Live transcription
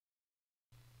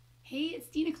Hey, it's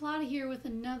Dina Colada here with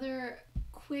another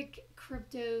quick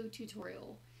crypto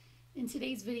tutorial. In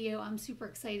today's video, I'm super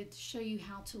excited to show you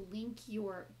how to link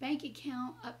your bank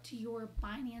account up to your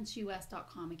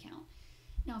BinanceUS.com account.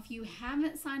 Now, if you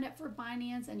haven't signed up for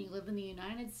Binance and you live in the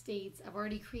United States, I've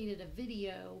already created a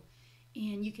video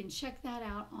and you can check that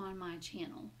out on my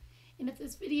channel. And if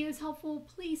this video is helpful,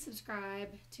 please subscribe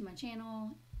to my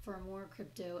channel for more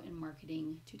crypto and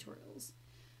marketing tutorials.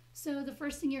 So the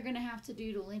first thing you're going to have to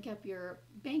do to link up your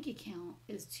bank account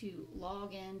is to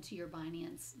log in to your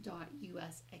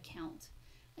Binance.us account.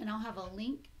 And I'll have a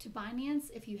link to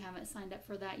Binance if you haven't signed up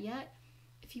for that yet.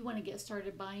 If you want to get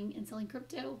started buying and selling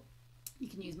crypto, you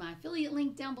can use my affiliate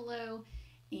link down below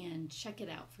and check it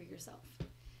out for yourself.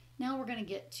 Now we're going to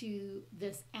get to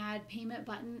this add payment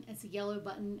button. It's a yellow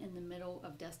button in the middle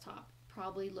of desktop.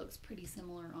 Probably looks pretty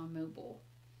similar on mobile.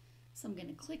 So I'm going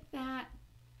to click that.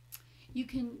 You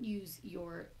can use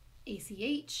your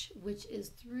ACH, which is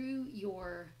through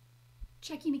your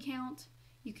checking account.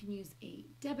 You can use a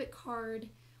debit card,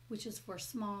 which is for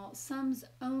small sums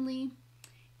only.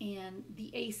 And the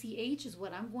ACH is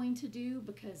what I'm going to do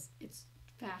because it's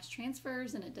fast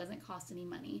transfers and it doesn't cost any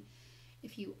money.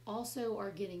 If you also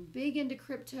are getting big into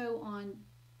crypto on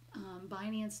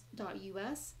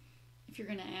Binance.us, if you're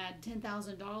going to add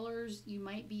 $10,000, you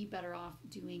might be better off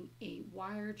doing a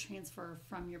wire transfer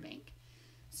from your bank.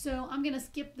 So I'm going to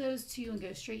skip those two and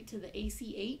go straight to the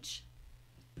ACH.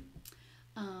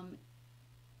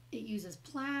 It uses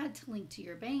Plaid to link to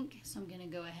your bank, so I'm going to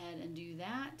go ahead and do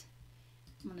that.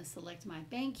 I'm going to select my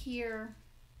bank here,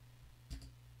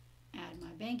 add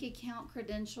my bank account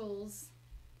credentials,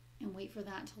 and wait for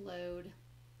that to load.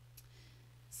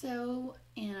 So,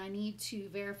 and I need to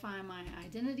verify my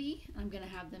identity. I'm going to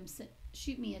have them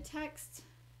shoot me a text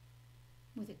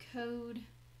with a code.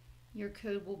 Your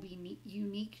code will be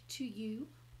unique to you.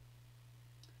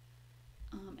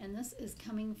 And this is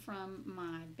coming from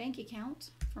my bank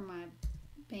account, from my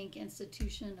bank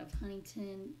institution of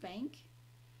Huntington Bank.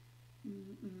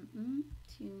 I'm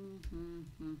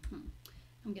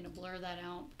going to blur that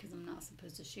out because I'm not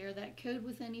supposed to share that code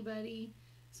with anybody,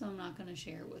 so I'm not going to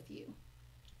share it with you.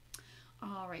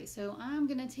 All right, so I'm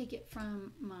going to take it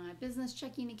from my business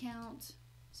checking account,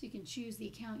 so you can choose the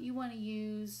account you want to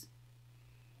use.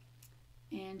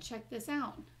 And check this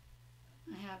out.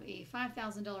 I have a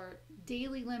 $5,000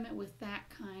 daily limit with that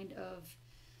kind of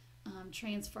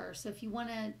transfer. So if you want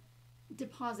to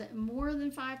deposit more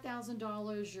than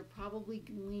 $5,000, you're probably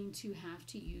going to have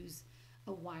to use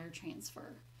a wire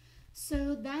transfer.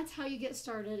 So that's how you get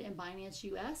started in Binance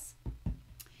US.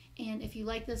 And if you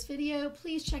like this video,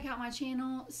 please check out my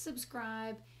channel,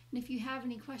 subscribe, and if you have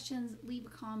any questions, leave a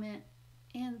comment,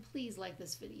 and please like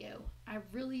this video. I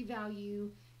really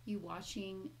value you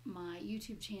watching my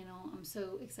YouTube channel. I'm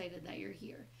so excited that you're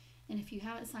here. And if you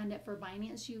haven't signed up for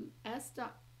Binance.us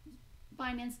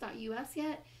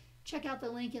yet, check out the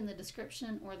link in the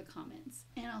description or the comments.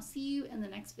 And I'll see you in the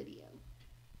next video.